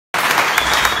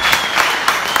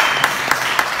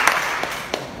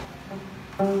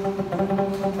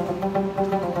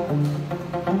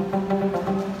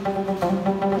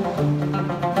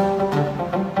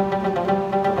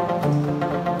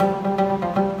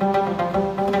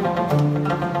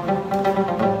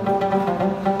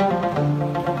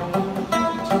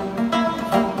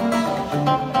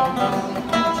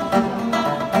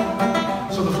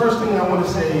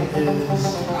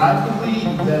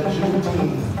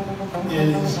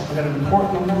is an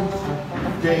important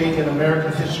day in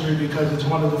American history because it's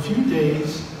one of the few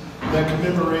days that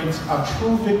commemorates a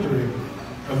true victory,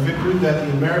 a victory that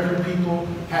the American people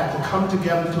had to come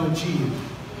together to achieve.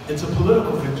 It's a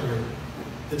political victory.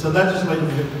 It's a legislative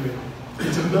victory.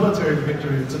 It's a military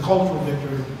victory. It's a cultural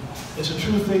victory. It's a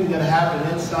true thing that happened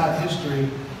inside history.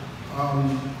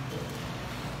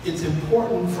 It's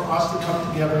important for us to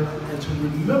come together and to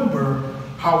remember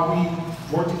how we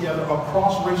work together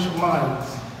across racial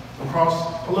lines,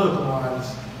 across political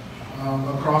lines,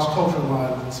 across cultural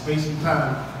lines, and space and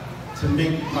time, to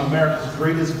make America's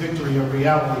greatest victory a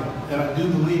reality. And I do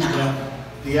believe that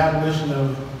the abolition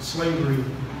of slavery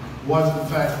was, in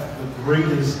fact, the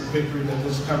greatest victory that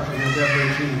this country has ever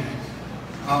achieved.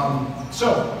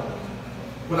 So,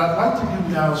 what I'd like to do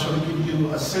now is sort of give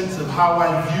you a sense of how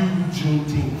I view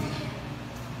Juneteenth.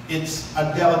 It's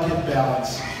a delicate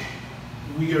balance.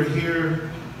 We are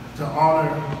here to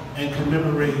honor and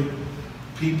commemorate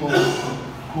people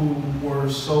who were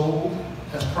sold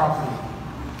as property,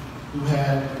 who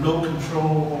had no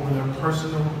control over their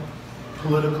personal,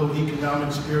 political,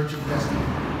 economic, spiritual destiny.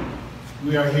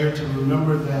 We are here to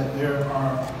remember that there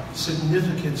are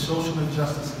significant social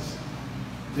injustices.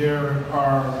 There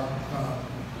are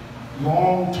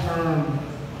long-term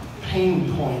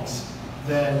pain points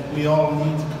that we all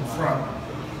need to confront.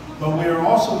 But we are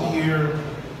also here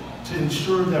to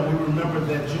ensure that we remember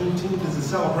that Juneteenth is a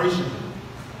celebration.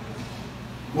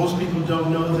 Most people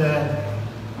don't know that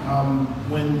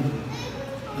when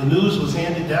the news was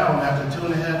handed down after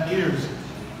 2.5 years,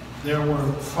 there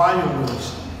were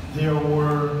fireworks, there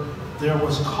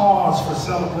was cause for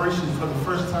celebration for the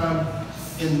first time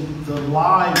in the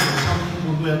lives of some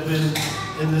people who have been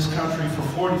in this country for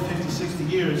 40, 50, 60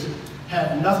 years,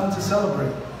 had nothing to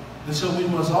celebrate. And so we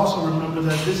must also remember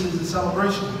that this is a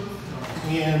celebration.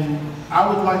 And I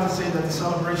would like to say that the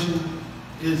celebration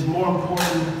is more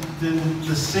important than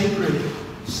the sacred,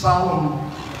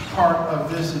 solemn part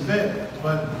of this event.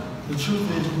 But the truth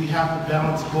is we have to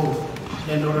balance both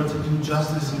in order to do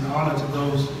justice and honor to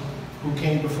those who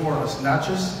came before us. Not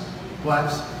just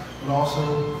blacks, but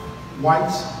also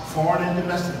whites, foreign and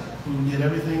domestic, who did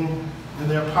everything in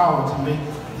their power to make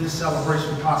this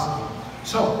celebration possible.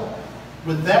 So,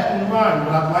 with that in mind,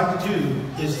 what I'd like to do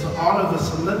is to honor the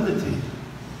solemnity,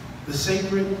 the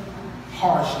sacred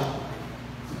hardship,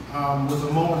 with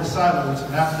a moment of silence.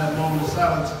 And after that moment of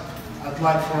silence, I'd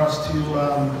like for us to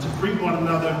greet one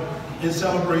another in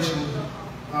celebration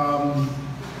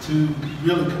to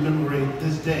really commemorate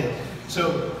this day.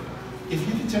 So, if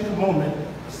you could take a moment,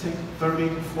 let's take 30,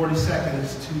 40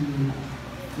 seconds to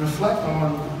reflect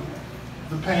on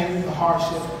the pain, the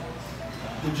hardship,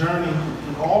 the journey,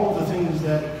 and all of the things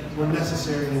that were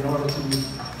necessary in order to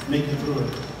make it through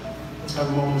it. Let's have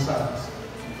a moment of silence.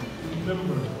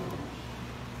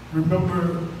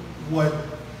 Remember what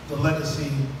the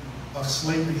legacy of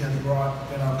slavery has brought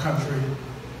in our country.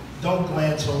 Don't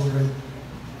glance over it.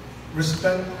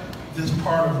 Respect this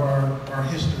part of our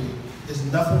history. It's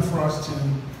nothing for us to,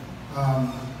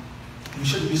 we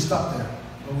shouldn't be stuck there,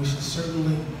 but we should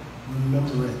certainly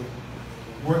remember it.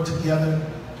 Work together,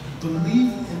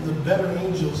 believe in the better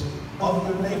angels of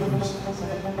your neighbors.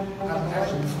 I'd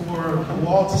ask you for you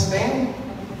all to stand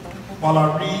while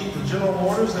I read the general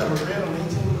orders that were read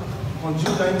on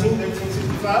June 19,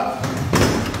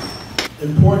 1865.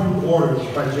 Important orders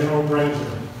by General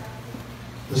Granger.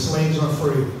 The slaves are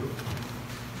free.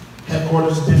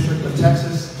 Headquarters District of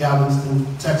Texas, Galveston,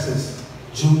 Texas,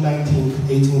 June 19,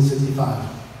 1865.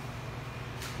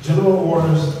 General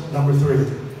Orders number 3.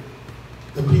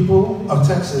 The people of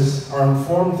Texas are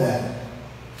informed that,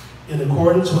 in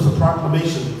accordance with a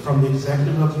proclamation from the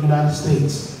Executive of the United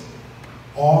States,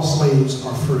 all slaves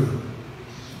are free.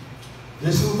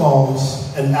 This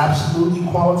involves an absolute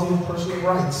equality of personal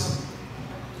rights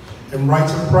and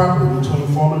rights of property between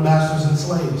former masters and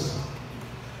slaves.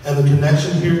 And the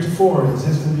connection heretofore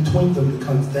existing between them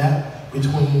becomes that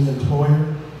between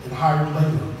employer and hired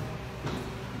labor.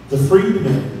 The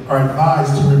freedmen are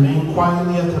advised to remain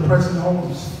quietly at their present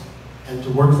homes and to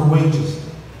work for wages.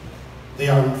 They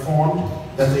are informed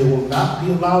that they will not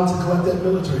be allowed to collect at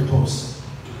military posts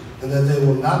and that they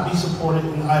will not be supported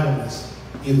in idleness,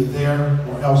 either there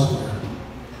or elsewhere.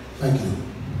 Thank you.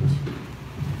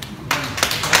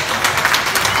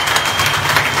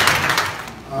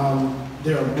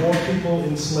 There are more people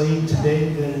enslaved today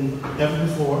than ever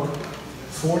before.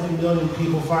 40 million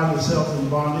people find themselves in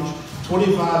bondage.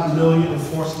 25 million in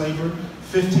forced labor,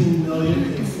 15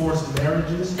 million in forced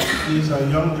marriages. These are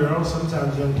young girls,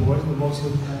 sometimes young boys, but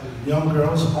mostly young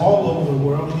girls all over the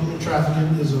world. Human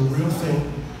trafficking is a real thing,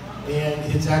 and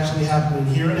it's actually happening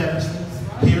here in Evanston,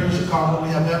 here in Chicago, how do we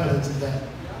have evidence of that?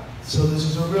 So this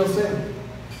is a real thing.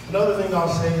 Another thing I'll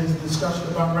say is the discussion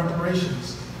about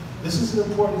reparations. This is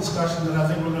an important discussion that I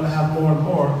think we're going to have more and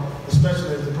more,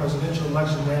 especially as the presidential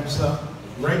election ramps up.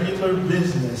 Regular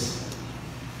business.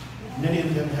 Many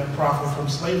of them have profited from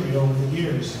slavery over the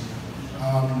years.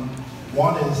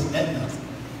 One is Aetna.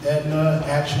 Aetna,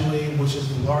 actually, which is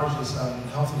the largest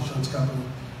health insurance company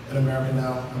in America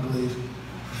now, I believe,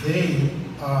 they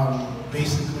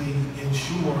basically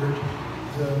insured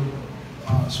the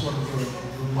sort of the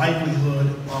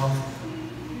livelihood of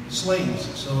slaves.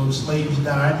 So if slaves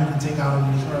died, you could take out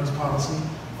an insurance policy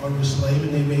on your slave,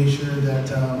 and they made sure that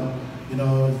you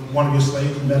know, if one of your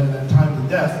slaves met at a time of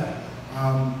death,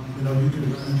 you know, you could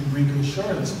reap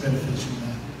insurance benefits from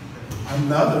that.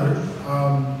 Another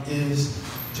is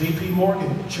J.P.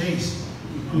 Morgan Chase,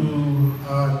 who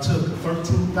took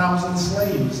 13,000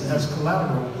 slaves as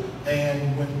collateral,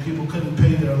 and when people couldn't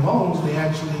pay their loans, they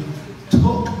actually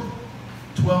took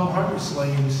 1,200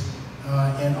 slaves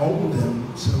and owned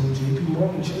them. So J.P.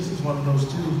 Morgan Chase is one of those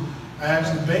two. I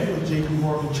actually banked with J.P.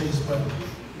 Morgan Chase, but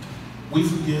we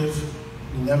forgive,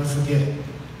 we never forget.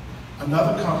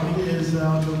 Another company is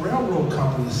the railroad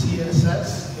company,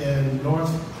 CSX and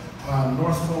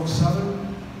Norfolk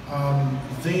Southern.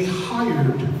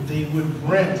 They would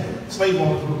rent, slave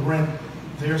owners would rent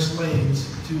their slaves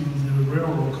to the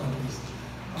railroad companies.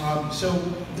 So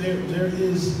there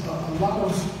is a lot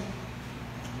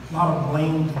of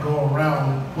blame to go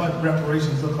around. What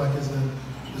reparations look like is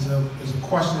a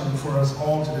question for us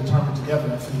all to determine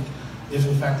together, I think, if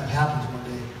in fact it happens one day.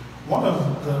 One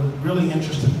of the really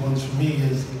interesting ones for me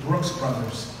is the Brooks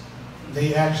Brothers.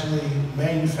 They actually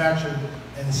manufactured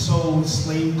and sold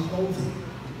slave clothing.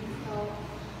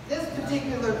 This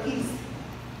particular piece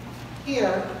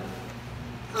here,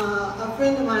 a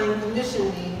friend of mine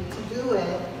commissioned me to do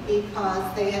it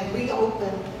because they had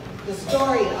reopened the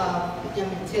story of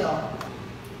Emmett Till.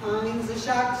 He was a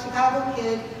Chicago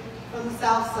kid from the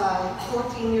South Side,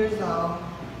 14 years old,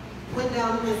 went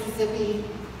down to Mississippi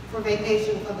for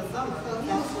vacation for the summer. So he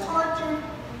was tortured,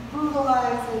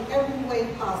 brutalized in every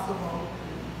way possible.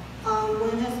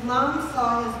 When his mom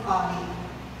saw his body,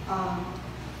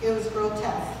 it was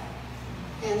grotesque.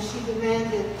 And she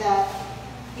demanded that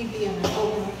he be in an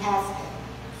open casket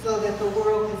so that the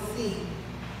world could see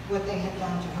what they had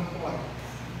done to her boy.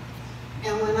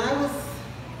 And when I was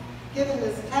given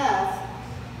this task,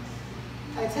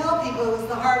 I tell people it was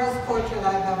the hardest portrait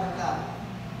I've ever done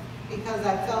because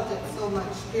I felt it so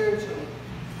much spiritually.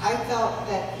 I felt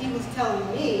that he was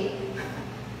telling me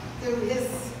through his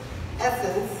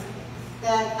essence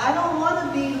that I don't want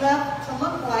to be left to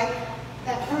look like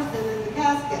that person in the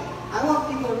casket. I want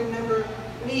people to remember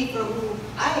me for who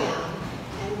I am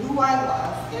and who I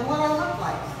was and what I look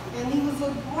like. And he was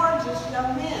a gorgeous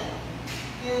young man.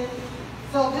 And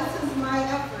so this is my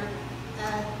effort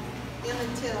at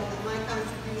Emmett Till and my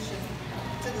contribution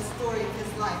to the story of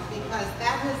his life, because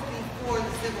that was before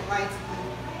the Civil Rights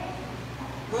Movement.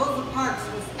 Rosa Parks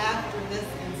was after this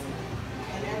incident,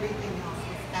 and everything else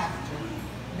was after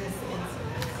this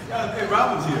incident. Hey,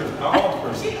 Robin's here, our old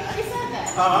person. She said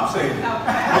that. I'm saying it.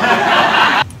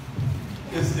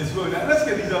 It's really nice. Let's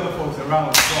get these other folks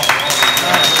around the applause.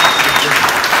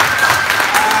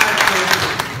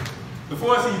 The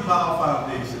 4C Powell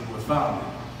Foundation was founded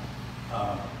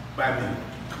by me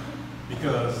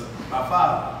because my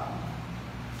father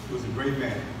was a great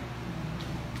man.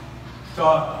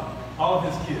 Taught all of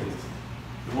his kids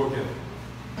to work ethic.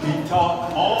 He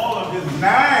taught all of his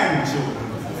 9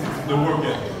 children to work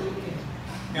ethic.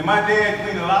 And my dad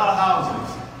cleaned a lot of houses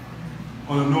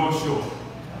on the North Shore.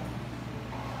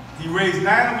 He raised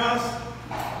 9 of us.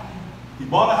 He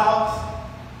bought a house.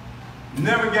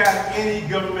 Never got any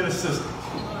government assistance.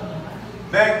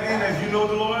 Back then, as you know,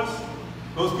 Dolores,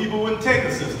 those people wouldn't take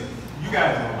assistance. You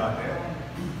guys know about that.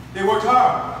 They worked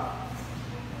hard.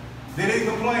 They didn't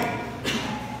complain.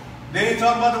 They didn't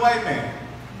talk about the white man.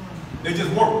 They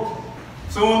just worked.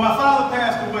 So when my father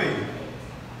passed away,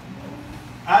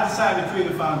 I decided to create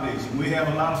a foundation. We have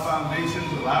a lot of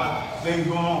foundations, a lot of things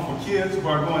going on for kids who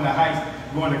are going to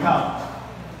going to college.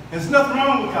 There's nothing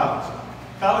wrong with college.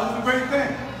 College is a great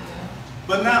thing.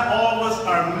 But not all of us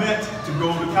are meant to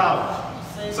go to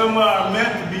college. Some are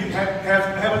meant to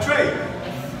have a trade.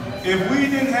 If we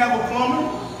didn't have a plumber,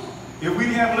 if we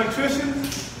didn't have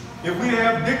electricians, if we didn't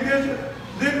have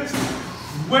diggers,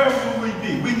 where would we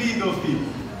be? We need those people.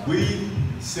 We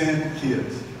send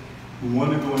kids who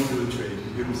want to go into the trade,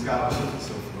 we give them scholarships and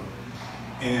so forth.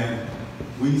 And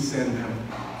we send them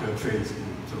to a trade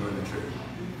school to learn the trade.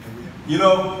 You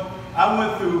know, I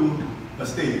went through a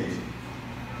stage.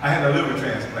 I had a liver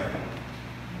transplant.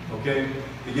 Okay?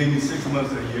 They gave me 6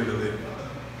 months a year to live.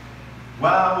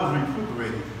 While I was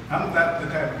recuperating, I'm not the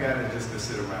type of guy that just to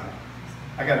sit around.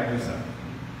 I got to do something.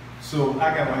 So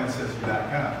I got on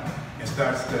Ancestry.com and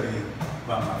started studying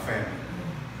about my family.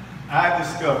 I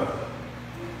discovered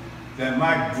that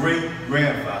my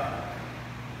great-grandfather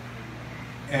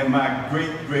and my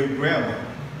great-great-grandmother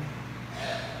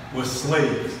were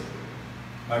slaves.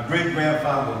 My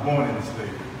great-grandfather was born into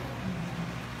slavery.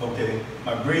 Okay?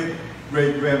 My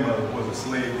great-great-grandmother was a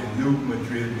slave in New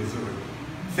Madrid, Missouri.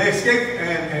 They escaped,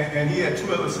 and he had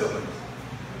 2 other siblings.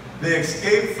 They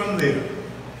escaped from there,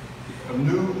 from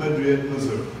New Madrid,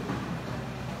 Missouri,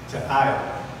 to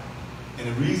Iowa. And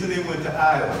the reason they went to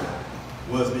Iowa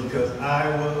was because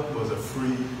Iowa was a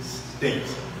free state.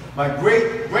 My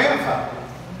great-grandfather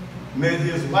met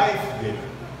his wife there,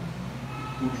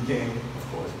 who became,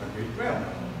 of course, my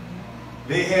great-grandmother.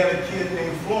 They had a kid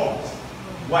named Florence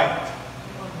White,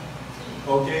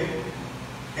 okay?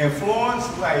 And Florence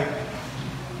White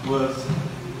was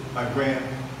my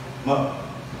grandmother.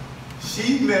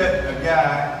 She met a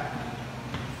guy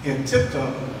in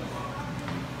Tipton,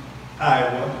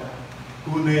 Iowa,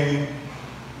 whose name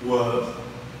was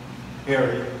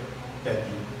Hecky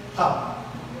Powell.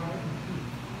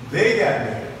 They got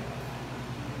married.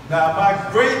 Now, my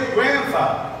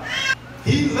great-grandfather,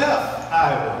 he left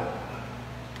Iowa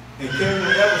and came to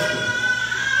Evanston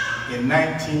in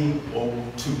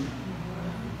 1902.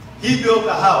 He built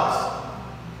a house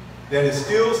that is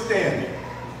still standing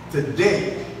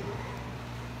today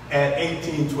at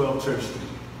 1812 Church Street.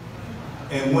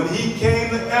 And when he came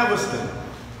to Evanston,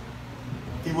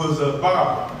 he was a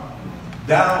barber.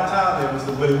 Downtown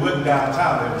Evanston, but it wasn't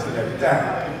downtown Evanston at the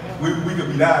time. We could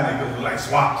be down there because it was like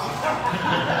swamps.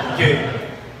 Okay?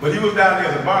 But he was down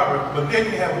there as a barber, but they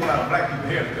didn't have a whole lot of black people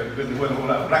here because there wasn't a whole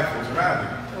lot of black folks around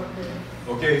here.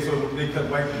 Okay, so they cut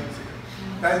white people's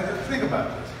hair. Now, think about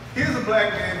this. Here's a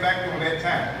black man back over that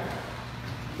time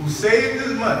who saved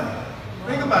his money.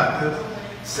 Think about this.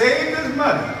 Saved his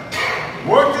money,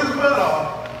 worked his butt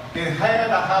off, and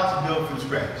had a house built from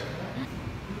scratch.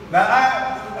 Now,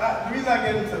 the reason I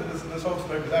get into this whole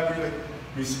story is I really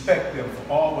respect them for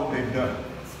all what they've done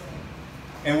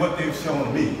and what they've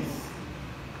shown me.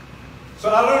 So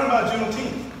I learned about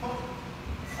Juneteenth.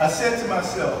 I said to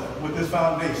myself with this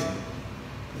foundation,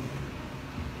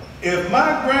 if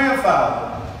my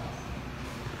grandfather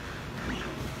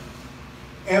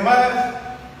and my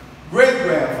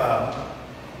great-grandfather,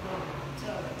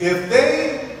 if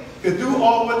they could do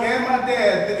all what, and my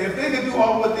dad, if they could do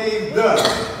all what they've done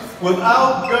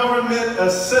without government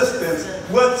assistance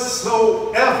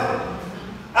whatsoever,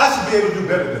 I should be able to do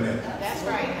better than that. That's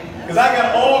right. Because I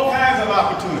got all kinds of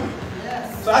opportunity.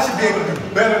 So I should be able to do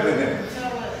better than that.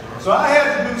 So I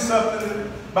had to do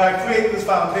something by creating this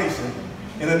foundation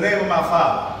in the name of my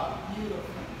father.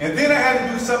 And then I had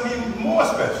to do something even more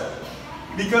special.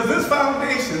 Because this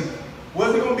foundation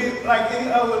wasn't going to be like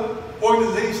any other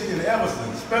organization in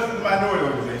Evanston, especially the minority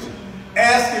organization,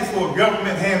 asking for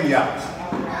government hand-me-outs.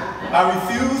 I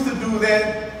refused to do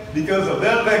that because of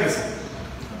their legacy.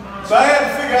 So I had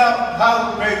to figure out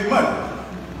how to raise money.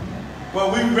 Well,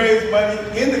 we raised money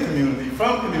in the community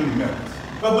from community members.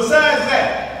 But besides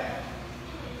that,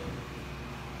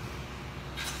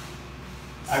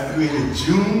 I created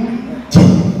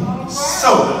Juneteenth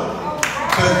soda.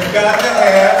 Because you got to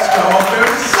have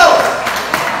strawberry soda.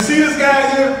 You see this guy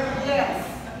here? Yes.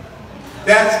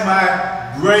 That's my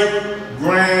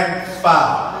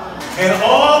great-grandfather. And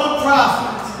all the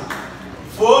profits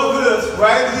for this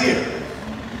right here,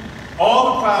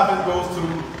 all the profit goes to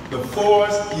the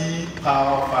Forrest E.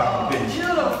 Powell Foundation.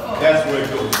 Beautiful. That's where it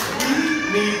goes. We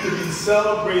need to be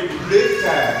celebrated big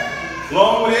time,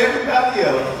 along with everybody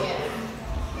else,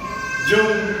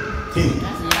 Juneteenth.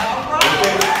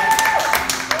 Okay?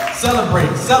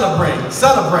 Celebrate, celebrate,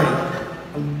 celebrate.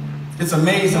 It's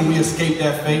amazing we escaped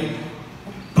that fate.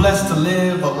 Blessed to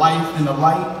live a life in the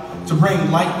light, to bring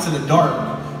light to the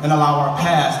dark and allow our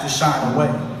past to shine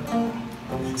away.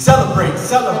 Celebrate,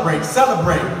 celebrate,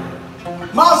 celebrate.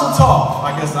 Mazel tov,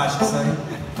 I guess I should say.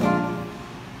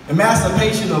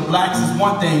 Emancipation of blacks is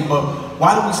one thing, but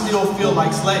why do we still feel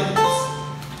like slaves?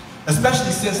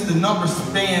 Especially since the number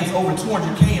spans over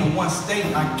 200K in one state,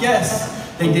 I guess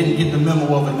they didn't get the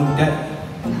memo of a new day.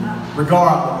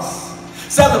 Regardless,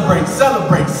 celebrate,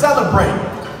 celebrate, celebrate.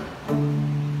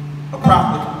 A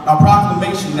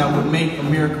proclamation that would make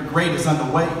America great is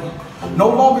underway. No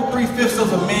longer 3/5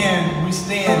 of a man we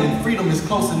stand, and freedom is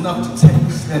close enough to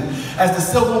taste. And as the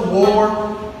Civil War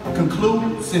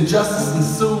concludes and justice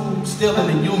ensues, still in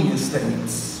the Union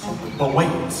States. But wait,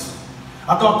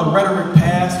 I thought the rhetoric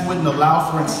past wouldn't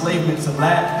allow for enslavement to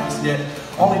last, yet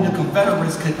Only the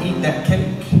Confederates could eat that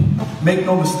cake. Make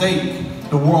no mistake,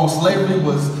 the war on slavery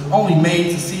was only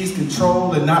made to seize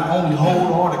control and not only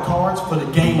hold all the cards for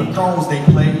the Game of Thrones they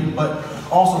played, but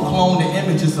also clone the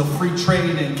images of free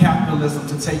trade and capitalism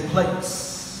to take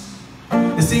place.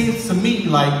 It seems to me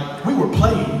like we were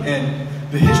played and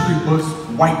the history books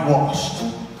whitewashed.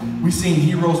 We've seen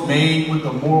heroes made with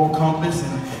a moral compass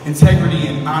and integrity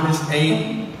and honest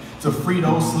aim to free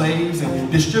those slaves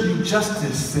and distribute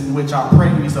justice, in which our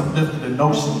praise uplifted the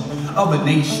notion of a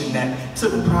nation that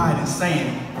took pride in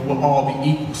saying we'll all be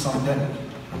equal someday.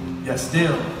 Yet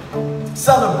still,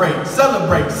 celebrate,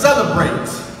 celebrate, celebrate.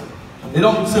 It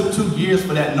only took 2 years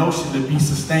for that notion to be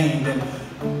sustained and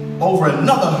over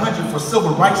another 100 for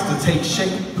civil rights to take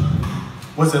shape.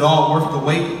 Was it all worth the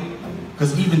wait?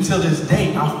 Because even till this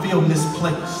day, I feel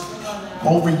misplaced,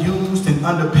 overused and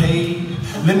underpaid,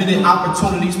 limited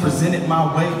opportunities presented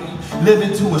my way,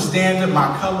 living to a standard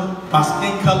my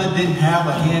skin color didn't have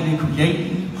a hand in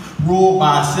creating, ruled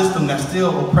by a system that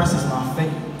still oppresses my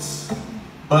fates.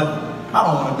 But I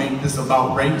don't want to make this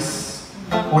about race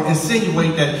or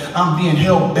insinuate that I'm being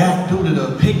held back due to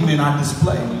the pigment I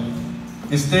display.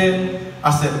 Instead,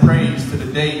 I said praise to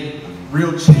the day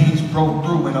real change broke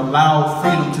through and allowed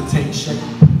freedom to take shape.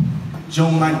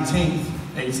 June 19th,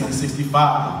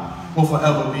 1865 will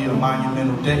forever be a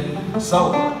monumental day.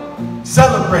 So,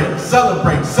 celebrate,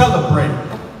 celebrate, celebrate,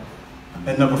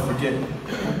 and never forget.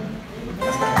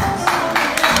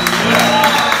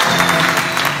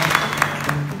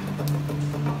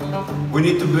 We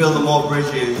need to build more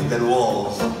bridges than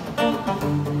walls.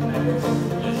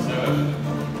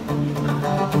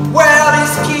 Well,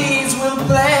 these kids will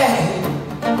play,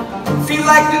 feel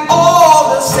like they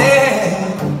all the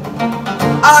same.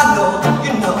 I know,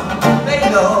 you know, they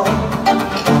know.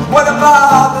 What about